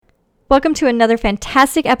Welcome to another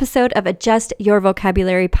fantastic episode of Adjust Your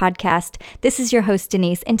Vocabulary podcast. This is your host,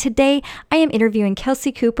 Denise, and today I am interviewing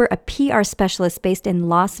Kelsey Cooper, a PR specialist based in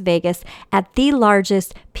Las Vegas at the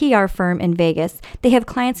largest PR firm in Vegas. They have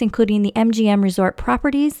clients including the MGM Resort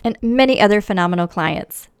Properties and many other phenomenal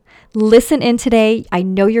clients. Listen in today. I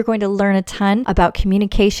know you're going to learn a ton about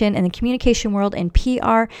communication and the communication world and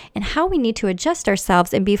PR and how we need to adjust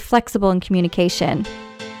ourselves and be flexible in communication.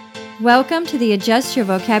 Welcome to the Adjust Your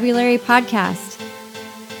Vocabulary podcast.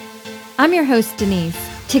 I'm your host, Denise.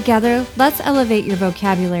 Together, let's elevate your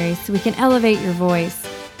vocabulary so we can elevate your voice.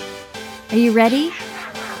 Are you ready?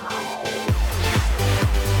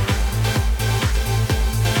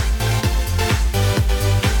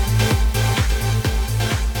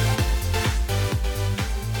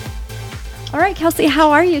 All right, Kelsey, how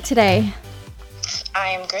are you today?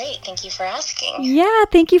 I'm great. Thank you for asking. Yeah,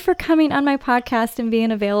 thank you for coming on my podcast and being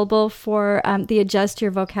available for the Adjust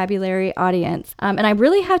Your Vocabulary audience. And I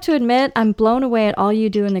really have to admit, I'm blown away at all you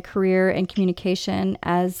do in the career and communication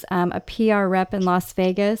as a PR rep in Las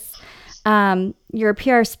Vegas. You're a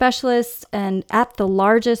PR specialist and at the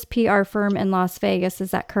largest PR firm in Las Vegas.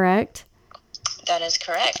 Is that correct? That is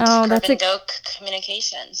correct. Oh, Doak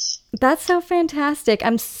Communications. That's so fantastic.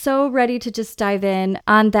 I'm so ready to just dive in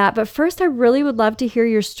on that. But first, I really would love to hear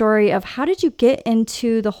your story of how did you get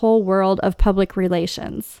into the whole world of public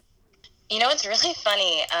relations? You know, it's really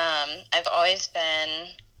funny. I've always been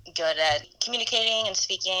good at communicating and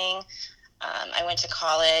speaking. I went to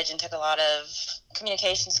college and took a lot of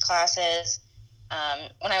communications classes.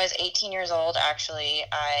 When I was 18 years old, actually,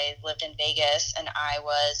 I lived in Vegas and I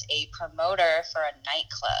was a promoter for a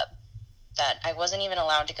nightclub that I wasn't even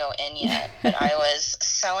allowed to go in yet, but I was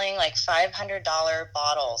selling like $500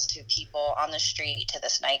 bottles to people on the street to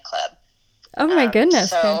this nightclub. Oh my goodness,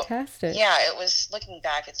 fantastic. Yeah, it was, looking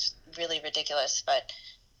back, it's really ridiculous, but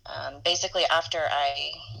basically after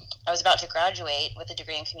I was about to graduate with a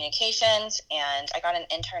degree in communications, and I got an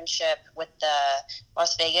internship with the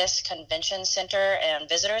Las Vegas Convention Center and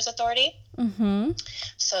Visitors Authority. Mm-hmm.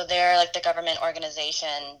 So they're like the government organization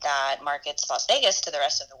that markets Las Vegas to the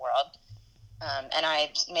rest of the world. And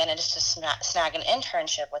I managed to snag an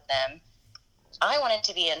internship with them. I wanted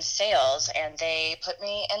to be in sales, and they put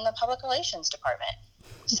me in the public relations department.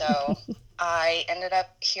 So I ended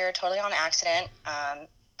up here totally on accident.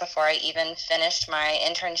 Before I even finished my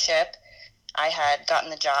internship, I had gotten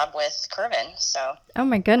the job with Curvin. So oh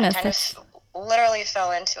my goodness, I kind of literally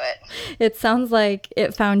fell into it. It sounds like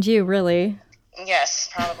it found you, really. Yes,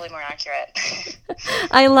 probably more accurate.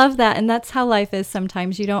 I love that. And that's how life is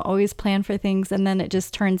sometimes. You don't always plan for things, and then it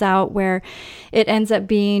just turns out where it ends up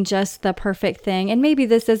being just the perfect thing. And maybe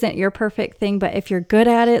this isn't your perfect thing, but if you're good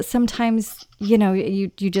at it, sometimes, you know, you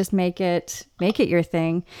just make it your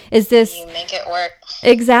thing. You make it work.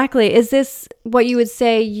 Exactly. Is this what you would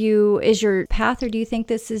say is your path, or do you think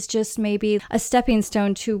this is just maybe a stepping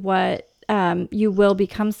stone to what you will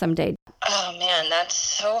become someday? Oh man, that's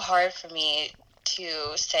so hard for me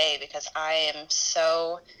to say because I am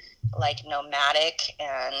so nomadic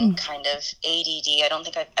and kind of ADD. I don't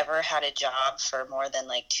think I've ever had a job for more than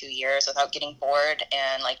 2 years without getting bored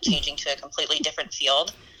and changing to a completely different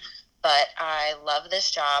field. But I love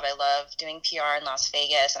this job. I love doing PR in Las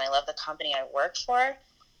Vegas, and I love the company I work for.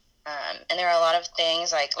 And there are a lot of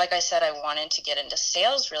things, like I said, I wanted to get into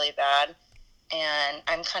sales really bad, and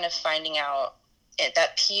I'm kind of finding out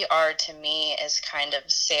that PR to me is kind of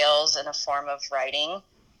sales in a form of writing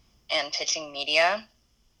and pitching media.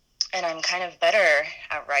 And I'm kind of better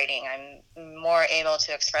at writing. I'm more able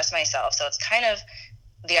to express myself. So it's kind of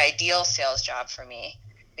the ideal sales job for me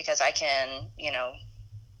because I can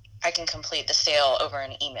complete the sale over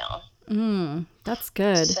an email. That's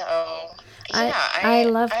good. So yeah, I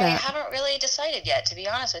love that. I haven't really decided yet, to be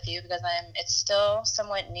honest with you, because it's still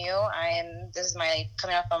somewhat new. This is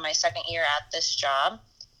coming up on my second year at this job,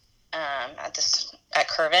 at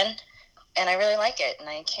Curvin, and I really like it, and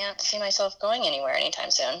I can't see myself going anywhere anytime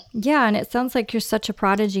soon. Yeah, and it sounds like you're such a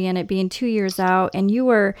prodigy in it being 2 years out, and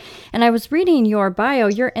I was reading your bio,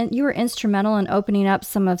 you were instrumental in opening up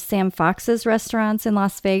some of Sam Fox's restaurants in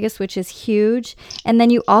Las Vegas, which is huge, and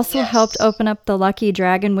then you also helped open up the Lucky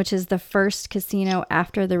Dragon, which is the first casino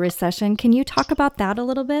after the recession. Can you talk about that a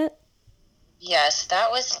little bit? Yes, that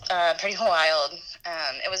was pretty wild.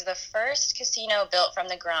 It was the first casino built from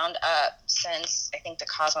the ground up since, I think, the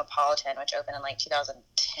Cosmopolitan, which opened in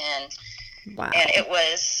 2010. Wow. And it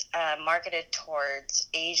was marketed towards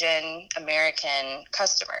Asian American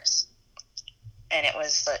customers. And it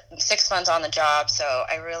was 6 months on the job, so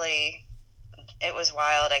it was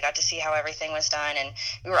wild. I got to see how everything was done. And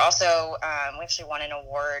we were also, we actually won an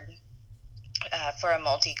award for a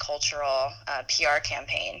multicultural PR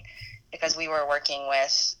campaign, because we were working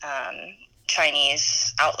with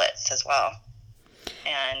Chinese outlets as well.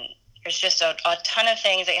 And there's just a ton of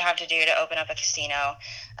things that you have to do to open up a casino.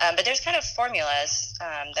 But there's kind of formulas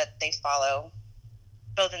that they follow,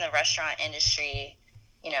 both in the restaurant industry,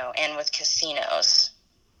 and with casinos.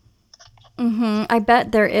 I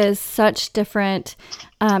bet there is such different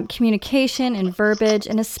communication and verbiage,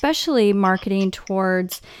 and especially marketing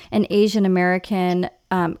towards an Asian American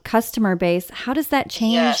customer base. How does that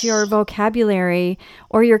change your vocabulary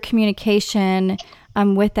or your communication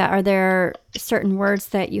with that? Are there certain words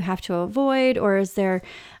that you have to avoid, or is there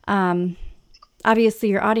obviously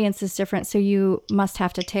your audience is different, so you must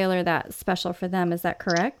have to tailor that special for them. Is that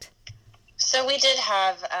correct? So we did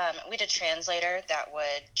have a translator that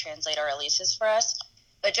would translate our releases for us,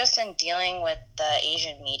 but just in dealing with the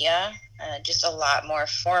Asian media, just a lot more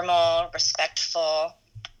formal, respectful,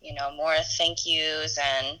 more thank yous,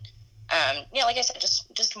 and like I said,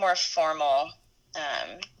 just more formal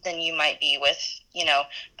than you might be with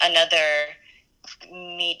another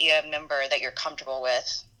media member that you're comfortable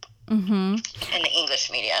with in the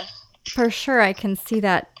English media. For sure, I can see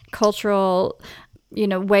that cultural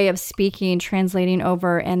way of speaking translating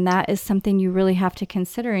over, and that is something you really have to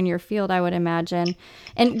consider in your field, I would imagine.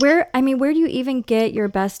 And where do you even get your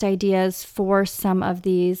best ideas for some of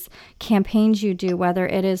these campaigns you do, whether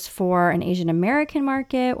it is for an Asian American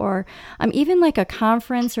market or even like a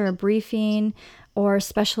conference or a briefing or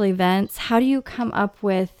special events? How do you come up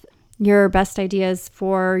with your best ideas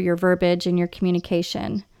for your verbiage and your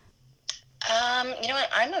communication? You know what?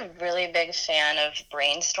 I'm a really big fan of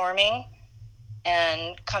brainstorming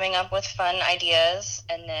and coming up with fun ideas,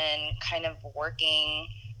 and then kind of working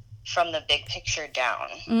from the big picture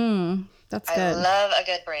down. That's good. I love a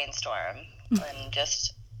good brainstorm and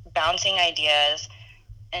just bouncing ideas.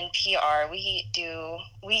 And PR, we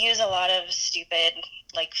use a lot of stupid,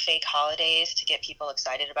 like, fake holidays to get people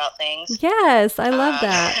excited about things. Yes, I love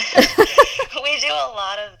that. We do a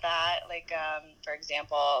lot of that. Like, for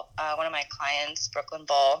example, one of my clients, Brooklyn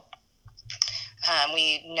Bowl,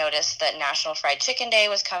 we noticed that National Fried Chicken Day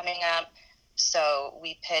was coming up, so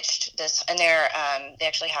we pitched this. And they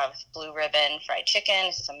actually have Blue Ribbon Fried Chicken.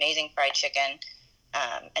 It's this amazing fried chicken,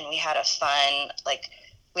 and we had a fun,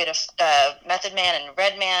 we had a Method Man and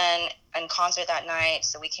Redman in concert that night.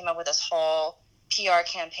 So we came up with this whole PR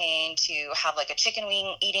campaign to have like a chicken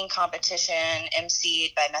wing eating competition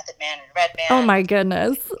emceed by Method Man and Redman. Oh my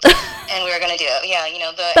goodness! And we were going to do it. Yeah,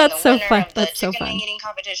 that's the so winner fun. of the that's chicken so fun. wing eating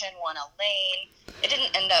competition won a lane. It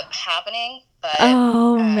didn't end up happening, but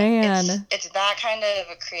man, it's that kind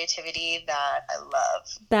of creativity that I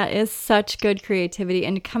love. That is such good creativity,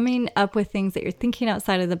 and coming up with things that you're thinking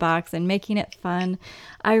outside of the box and making it fun.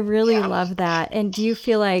 I really love that. And do you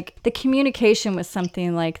feel like the communication with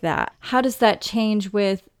something like that, how does that change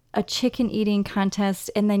with a chicken eating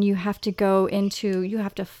contest, and then you have to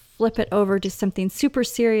flip it over to something super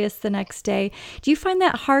serious the next day? Do you find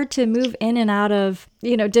that hard to move in and out of,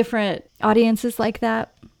 different audiences like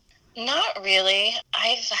that? Not really.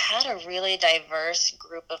 I've had a really diverse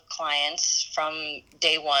group of clients from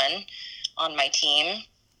day one on my team.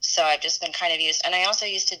 So I've just been kind of used, and I also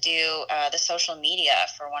used to do the social media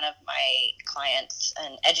for one of my clients,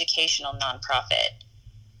 an educational nonprofit.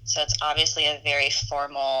 So it's obviously a very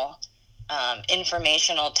formal,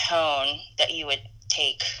 informational tone that you would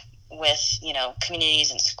take with,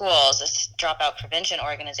 communities and schools, this dropout prevention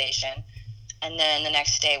organization. And then the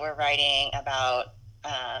next day we're writing about,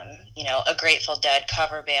 a Grateful Dead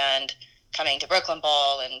cover band coming to Brooklyn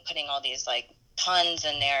Bowl and putting all these puns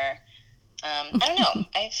in there. I don't know.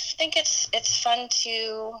 I think it's fun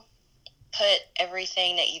to put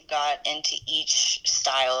everything that you've got into each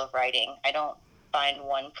style of writing. I don't find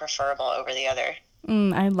one preferable over the other.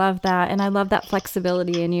 I love that. And I love that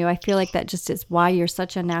flexibility in you. I feel like that just is why you're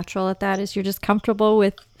such a natural at that, is you're just comfortable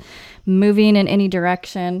with moving in any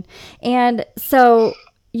direction. And so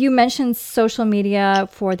you mentioned social media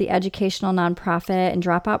for the educational nonprofit and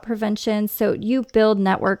dropout prevention. So you build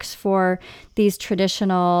networks for these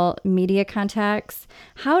traditional media contacts.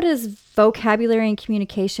 How does vocabulary and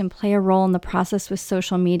communication play a role in the process with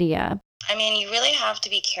social media? I mean, you really have to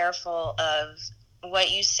be careful of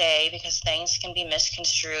what you say, because things can be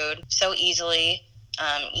misconstrued so easily.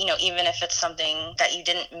 Even if it's something that you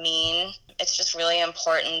didn't mean, it's just really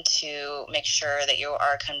important to make sure that you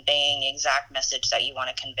are conveying the exact message that you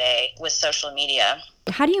want to convey with social media.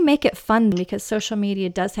 How do you make it fun? Because social media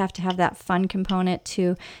does have to have that fun component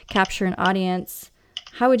to capture an audience.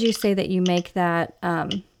 How would you say that you make that a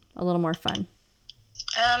little more fun?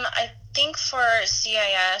 think for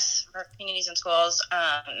CIS, for communities and schools,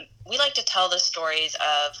 we like to tell the stories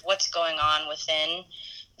of what's going on within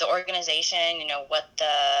the organization, what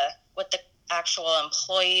the actual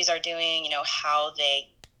employees are doing, how they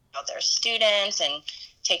help their students and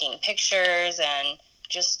taking pictures and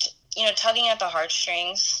just, tugging at the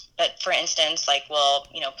heartstrings. But for instance, like we'll,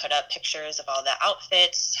 put up pictures of all the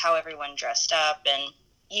outfits, how everyone dressed up, and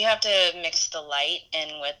you have to mix the light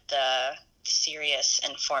in with the serious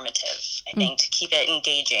informative, I think, to keep it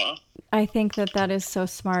engaging. I think that is so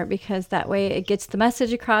smart because that way it gets the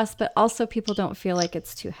message across, but also people don't feel like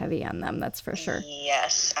it's too heavy on them. That's for sure.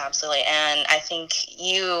 Yes, absolutely. And I think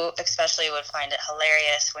you especially would find it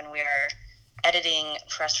hilarious when we're editing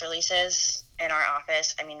press releases in our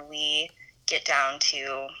office. I mean, we get down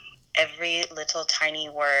to every little tiny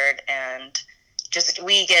word and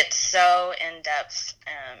we get so in depth,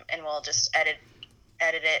 and we'll just edit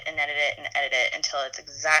it and edit it and edit it until it's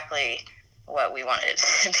exactly what we wanted it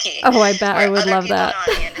to be. Oh, I bet I would love that. Other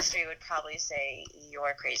people in the industry would probably say,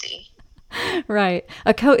 you're crazy. Right.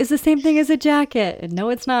 A coat is the same thing as a jacket. No,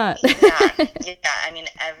 it's not. Yeah. I mean,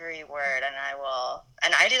 every word.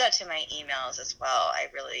 And I do that to my emails as well. I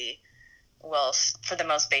really will, for the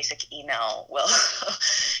most basic email, will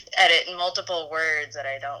edit multiple words that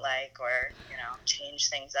I don't like or, change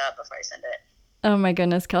things up before I send it. Oh my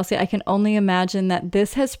goodness, Kelsey, I can only imagine that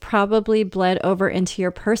this has probably bled over into your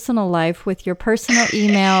personal life with your personal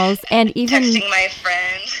emails and even texting my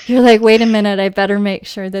friends. You're like, wait a minute, I better make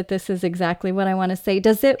sure that this is exactly what I want to say.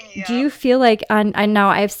 Do you feel like I know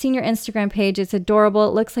I've seen your Instagram page. It's adorable.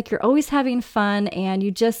 It looks like you're always having fun and you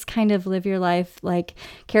just kind of live your life like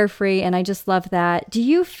carefree. And I just love that. Do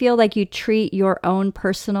you feel like you treat your own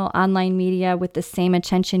personal online media with the same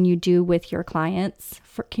attention you do with your clients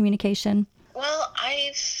for communication? Well,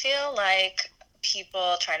 I feel like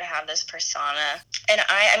people try to have this persona, and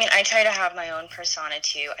I try to have my own persona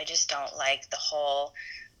too. I just don't like the whole,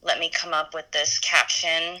 let me come up with this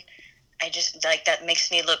caption. I just like that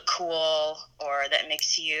makes me look cool, or that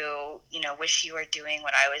makes you, wish you were doing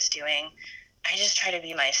what I was doing. I just try to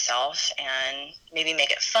be myself and maybe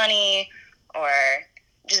make it funny or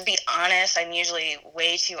just be honest. I'm usually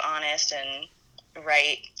way too honest and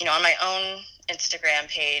write, on my own Instagram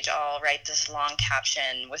page, I'll write this long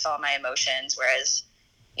caption with all my emotions, whereas,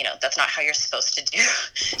 that's not how you're supposed to do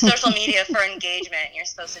social media for engagement. You're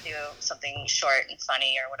supposed to do something short and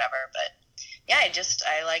funny or whatever. But yeah,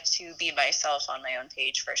 I like to be myself on my own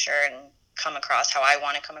page for sure and come across how I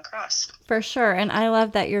want to come across. For sure. And I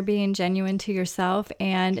love that you're being genuine to yourself.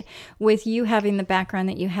 And with you having the background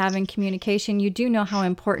that you have in communication, you do know how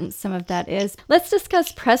important some of that is. Let's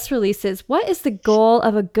discuss press releases. What is the goal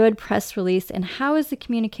of a good press release, and how is the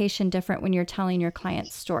communication different when you're telling your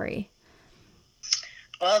client's story?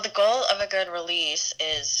 Well, the goal of a good release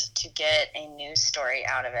is to get a news story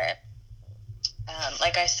out of it.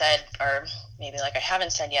 Like I said, or maybe like I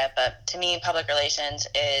haven't said yet, but to me, public relations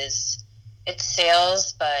it's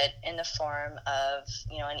sales, but in the form of,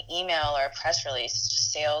 an email or a press release. It's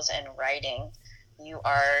just sales in writing. You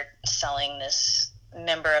are selling this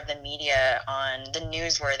member of the media on the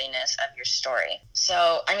newsworthiness of your story.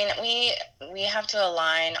 So, we have to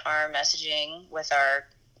align our messaging with our,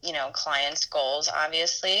 clients' goals,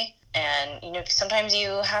 obviously. And, sometimes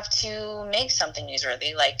you have to make something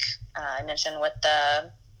newsworthy, like I mentioned with the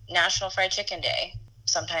National Fried Chicken Day.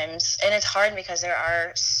 Sometimes, and it's hard because there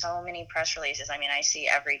are so many press releases. I see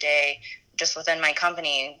every day, just within my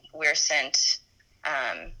company, we send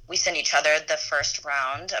each other the first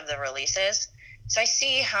round of the releases. So I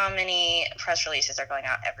see how many press releases are going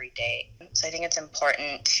out every day. So I think it's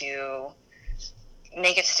important to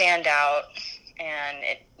make it stand out, and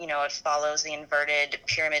it follows the inverted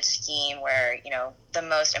pyramid scheme where, the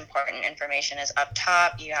most important information is up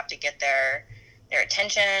top. You have to get their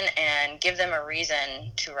attention and give them a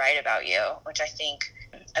reason to write about you, which I think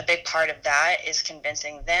a big part of that is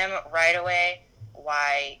convincing them right away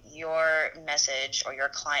why your message or your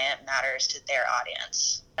client matters to their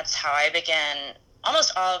audience. That's how I begin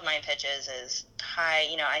almost all of my pitches is, hi,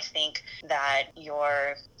 I think that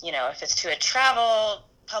if it's to a travel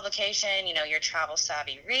publication, your travel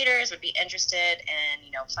savvy readers would be interested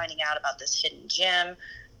in, finding out about this hidden gem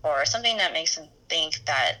or something that makes them think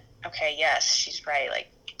that, okay, yes, she's right. Like,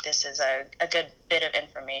 this is a good bit of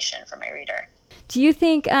information for my reader. Do you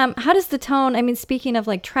think, how does the tone, speaking of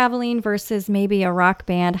like traveling versus maybe a rock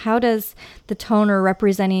band, how does the tone or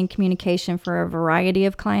representing communication for a variety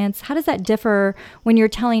of clients, how does that differ when you're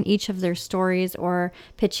telling each of their stories or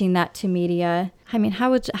pitching that to media?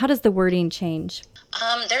 How does the wording change?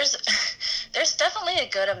 There's definitely a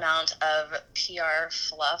good amount of PR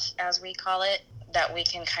fluff, as we call it, that we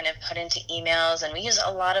can kind of put into emails, and we use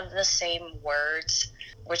a lot of the same words,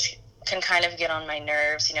 which can kind of get on my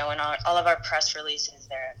nerves. In all of our press releases,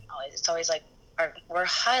 it's always like, we're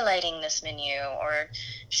highlighting this menu or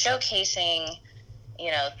showcasing,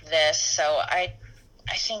 this. So I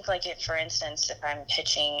think, like, for instance, if I'm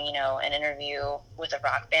pitching, an interview with a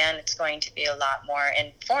rock band, it's going to be a lot more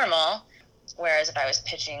informal. Whereas if I was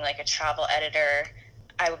pitching like a travel editor,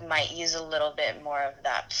 I might use a little bit more of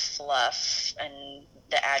that fluff and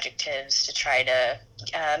the adjectives to try to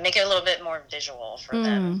make it a little bit more visual for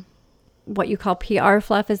them. What you call PR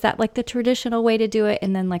fluff, is that like the traditional way to do it?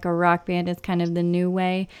 And then like a rock band is kind of the new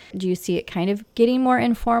way. Do you see it kind of getting more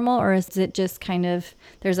informal, or is it just kind of,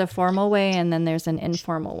 there's a formal way and then there's an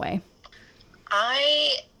informal way?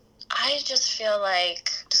 I just feel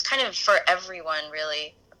like, just kind of for everyone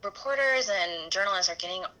really, reporters and journalists are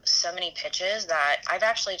getting so many pitches that I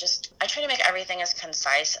try to make everything as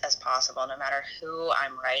concise as possible, no matter who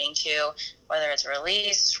I'm writing to, whether it's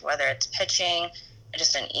release, whether it's pitching,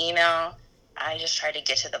 just an email. I just try to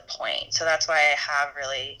get to the point. So that's why I have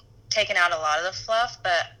really taken out a lot of the fluff.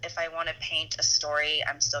 But if I want to paint a story,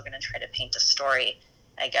 I'm still going to try to paint a story,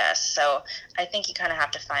 I guess. So I think you kind of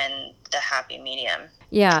have to find the happy medium.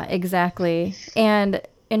 Yeah, exactly. And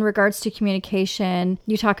in regards to communication,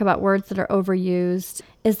 you talk about words that are overused.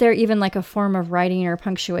 Is there even like a form of writing or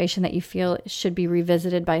punctuation that you feel should be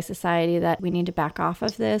revisited by society, that we need to back off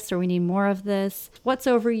of this, or we need more of this? What's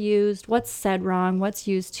overused? What's said wrong? What's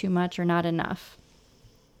used too much or not enough?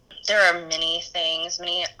 There are many things,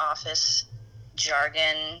 many office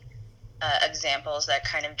jargon examples that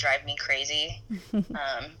kind of drive me crazy.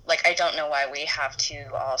 Like, I don't know why we have to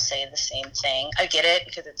all say the same thing. I get it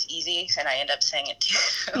because it's easy and I end up saying it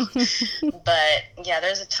too. But yeah,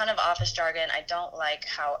 there's a ton of office jargon. I don't like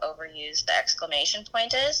how overused the exclamation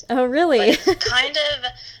point is. Oh, really?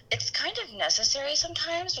 But it's kind of necessary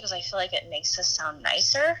sometimes, because I feel like it makes us sound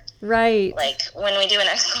nicer. Right. Like when we do an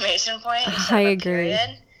exclamation point instead I of a agree.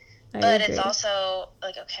 period. But I agree. It's also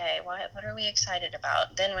like, okay, what are we excited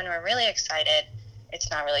about? Then when we're really excited, it's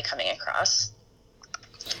not really coming across.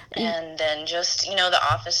 And then just, the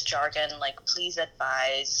office jargon, like please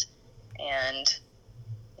advise, and,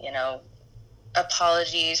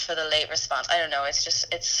 apologies for the late response. I don't know.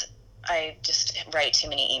 I just write too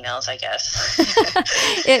many emails, I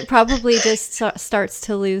guess. It probably just starts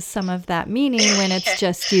to lose some of that meaning when it's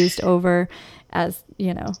just used over as,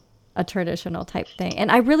 a traditional type thing. And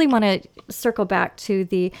I really want to circle back to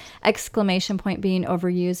the exclamation point being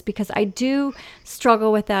overused, because I do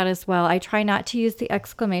struggle with that as well. I try not to use the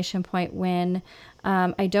exclamation point when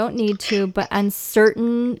I don't need to, but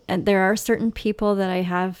there are certain people that I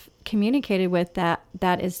have communicated with that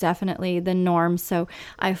is definitely the norm. So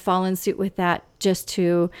I fall in suit with that, just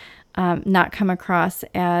to not come across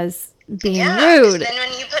as being rude. Then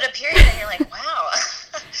when you put a period in, you're like, wow.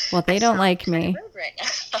 Well, they don't like me.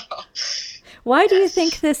 Why do you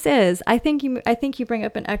think this is? I think you bring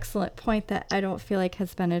up an excellent point that I don't feel like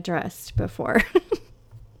has been addressed before.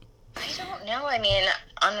 I don't know. I mean,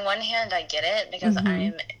 on one hand, I get it, because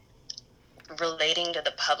I'm relating to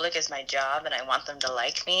the public as my job, and I want them to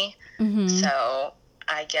like me. So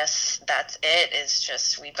I guess that's it. Is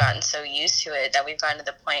just we've gotten so used to it that we've gotten to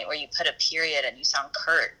the point where you put a period and you sound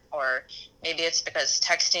curt, or maybe it's because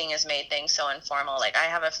texting has made things so informal. Like, I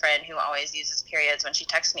have a friend who always uses periods when she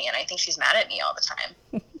texts me, and I think she's mad at me all the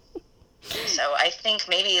time. So I think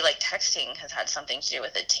maybe like texting has had something to do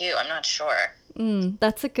with it too. I'm not sure.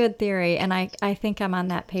 That's a good theory. And I think I'm on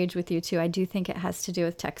that page with you too. I do think it has to do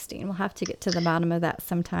with texting. We'll have to get to the bottom of that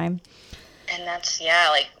sometime. And that's,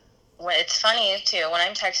 like, it's funny too. When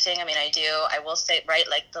I'm texting, I will write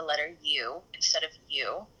like the letter U instead of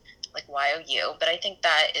you, like Y-O-U. But I think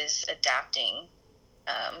that is adapting,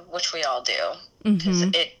 which we all do. Because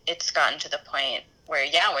it's gotten to the point where,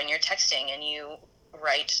 when you're texting and you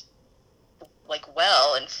write like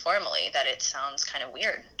well and formally, that it sounds kind of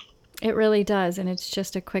weird. It really does. And it's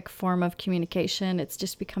just a quick form of communication. It's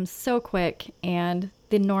just become so quick, and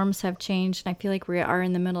the norms have changed. And I feel like we are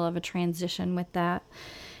in the middle of a transition with that.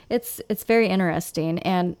 It's very interesting.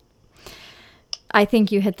 And I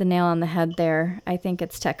think you hit the nail on the head there. I think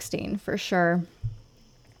it's texting for sure.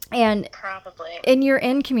 And probably. And you're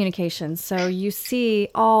in communication, so you see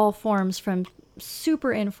all forms from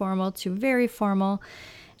super informal to very formal.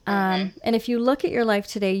 And if you look at your life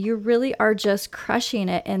today, you really are just crushing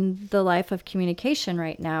it in the life of communication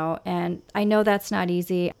right now. And I know that's not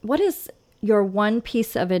easy. What is your one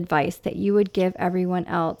piece of advice that you would give everyone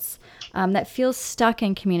else that feels stuck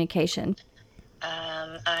in communication?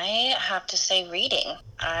 I have to say reading.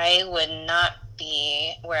 I would not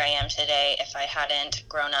be where I am today if I hadn't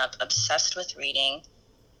grown up obsessed with reading.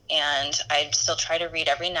 And I still try to read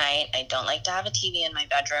every night. I don't like to have a TV in my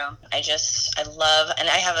bedroom. I love, and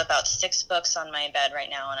I have about 6 books on my bed right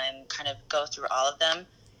now, and I'm kind of go through all of them.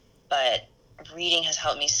 But reading has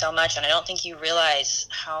helped me so much, and I don't think you realize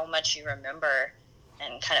how much you remember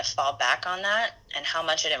and kind of fall back on that, and how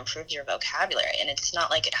much it improves your vocabulary. And it's not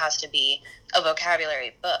like it has to be a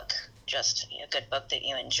vocabulary book, just a good book that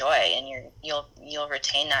you enjoy, and you'll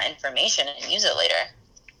retain that information and use it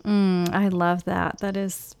later. I love that.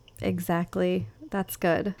 That's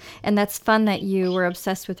good. And that's fun that you were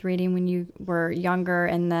obsessed with reading when you were younger,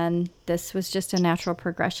 and then this was just a natural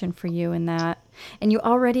progression for you in that. And you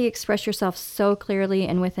already express yourself so clearly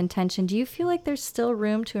and with intention. Do you feel like there's still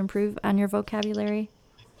room to improve on your vocabulary?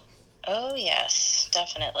 Oh, yes,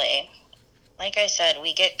 definitely. Like I said,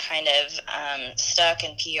 we get kind of stuck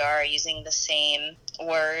in PR using the same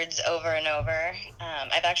words over and over.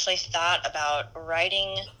 I've actually thought about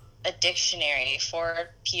writing a dictionary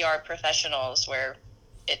for PR professionals where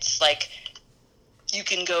it's like you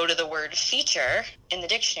can go to the word feature in the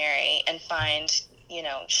dictionary and find,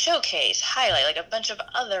 showcase, highlight, like a bunch of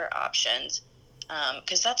other options.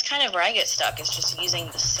 Because that's kind of where I get stuck, is just using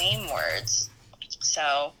the same words.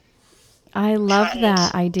 So I love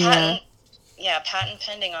that idea. Patent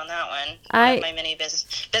pending on that one. One of my many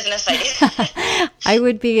business ideas. I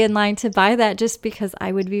would be in line to buy that just because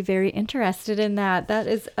I would be very interested in that. That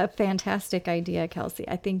is a fantastic idea, Kelsey.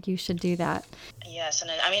 I think you should do that. Yes,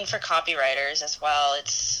 and I mean for copywriters as well,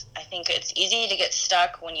 I think it's easy to get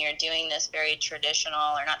stuck when you're doing this very traditional,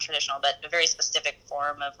 or not traditional, but a very specific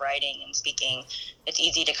form of writing and speaking. It's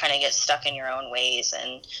easy to kind of get stuck in your own ways,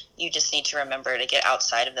 and you just need to remember to get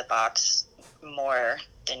outside of the box more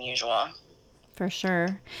than usual. For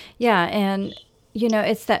sure. Yeah. And,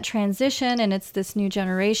 it's that transition, and it's this new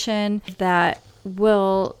generation that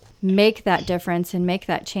will make that difference and make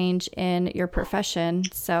that change in your profession.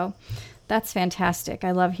 So that's fantastic.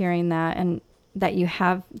 I love hearing that, and that you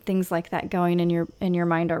have things like that going in your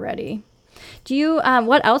mind already. Do you,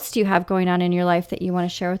 what else do you have going on in your life that you want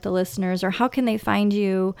to share with the listeners, or how can they find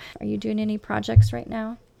you? Are you doing any projects right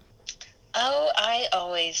now? Oh, I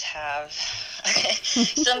always have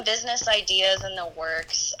some business ideas in the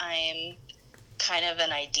works. I'm kind of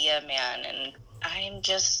an idea man, and I'm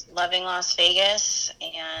just loving Las Vegas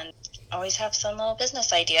and always have some little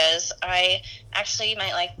business ideas. I actually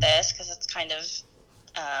might like this because it's kind of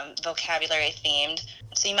vocabulary themed.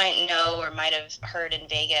 So you might know or might have heard in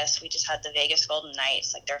Vegas, we just had the Vegas Golden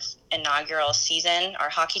Knights, like their inaugural season, our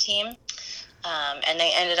hockey team. And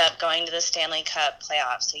they ended up going to the Stanley Cup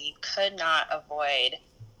playoffs, so you could not avoid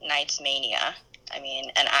Knights mania. I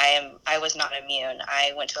mean, and I was not immune.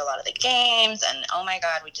 I went to a lot of the games, and oh my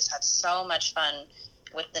God, we just had so much fun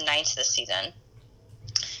with the Knights this season.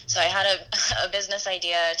 So I had a business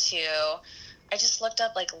idea I just looked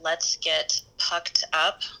up, like, let's get pucked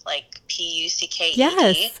up, like Pucked.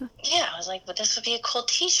 Yes. Yeah, I was like, but this would be a cool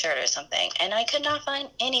t-shirt or something. And I could not find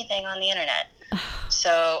anything on the internet.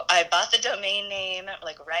 So I bought the domain name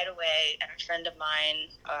like right away, and a friend of mine,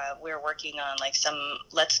 we were working on like some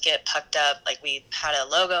let's get pucked up, like we had a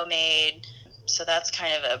logo made. So that's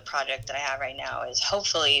kind of a project that I have right now, is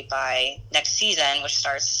hopefully by next season, which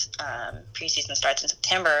starts, preseason starts in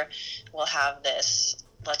September, we'll have this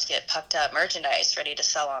let's get pucked up merchandise ready to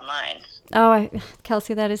sell online. Oh,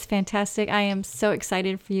 Kelsey, that is fantastic. I am so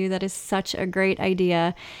excited for you. That is such a great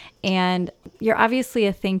idea. And you're obviously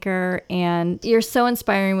a thinker, and you're so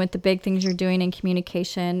inspiring with the big things you're doing in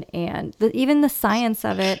communication, and even the science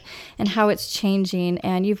of it and how it's changing.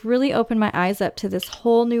 And you've really opened my eyes up to this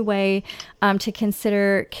whole new way to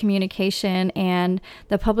consider communication, and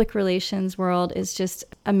the public relations world is just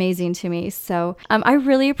amazing to me. So I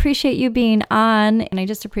really appreciate you being on, and I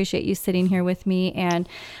just appreciate you sitting here with me and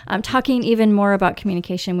talking even more about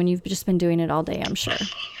communication when you've just been doing it all day, I'm sure.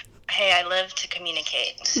 Hey, I live to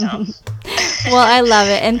communicate, so. Well, I love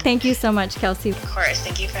it. And thank you so much, Kelsey. Of course.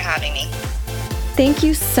 Thank you for having me. Thank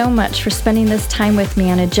you so much for spending this time with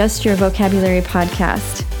me on Adjust Your Vocabulary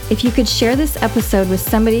podcast. If you could share this episode with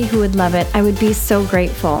somebody who would love it, I would be so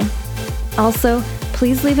grateful. Also,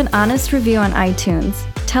 please leave an honest review on iTunes.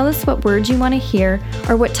 Tell us what words you want to hear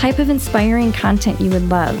or what type of inspiring content you would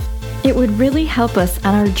love. It would really help us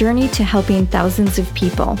on our journey to helping thousands of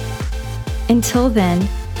people. Until then,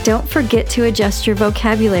 don't forget to adjust your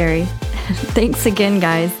vocabulary. Thanks again,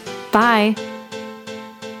 guys. Bye.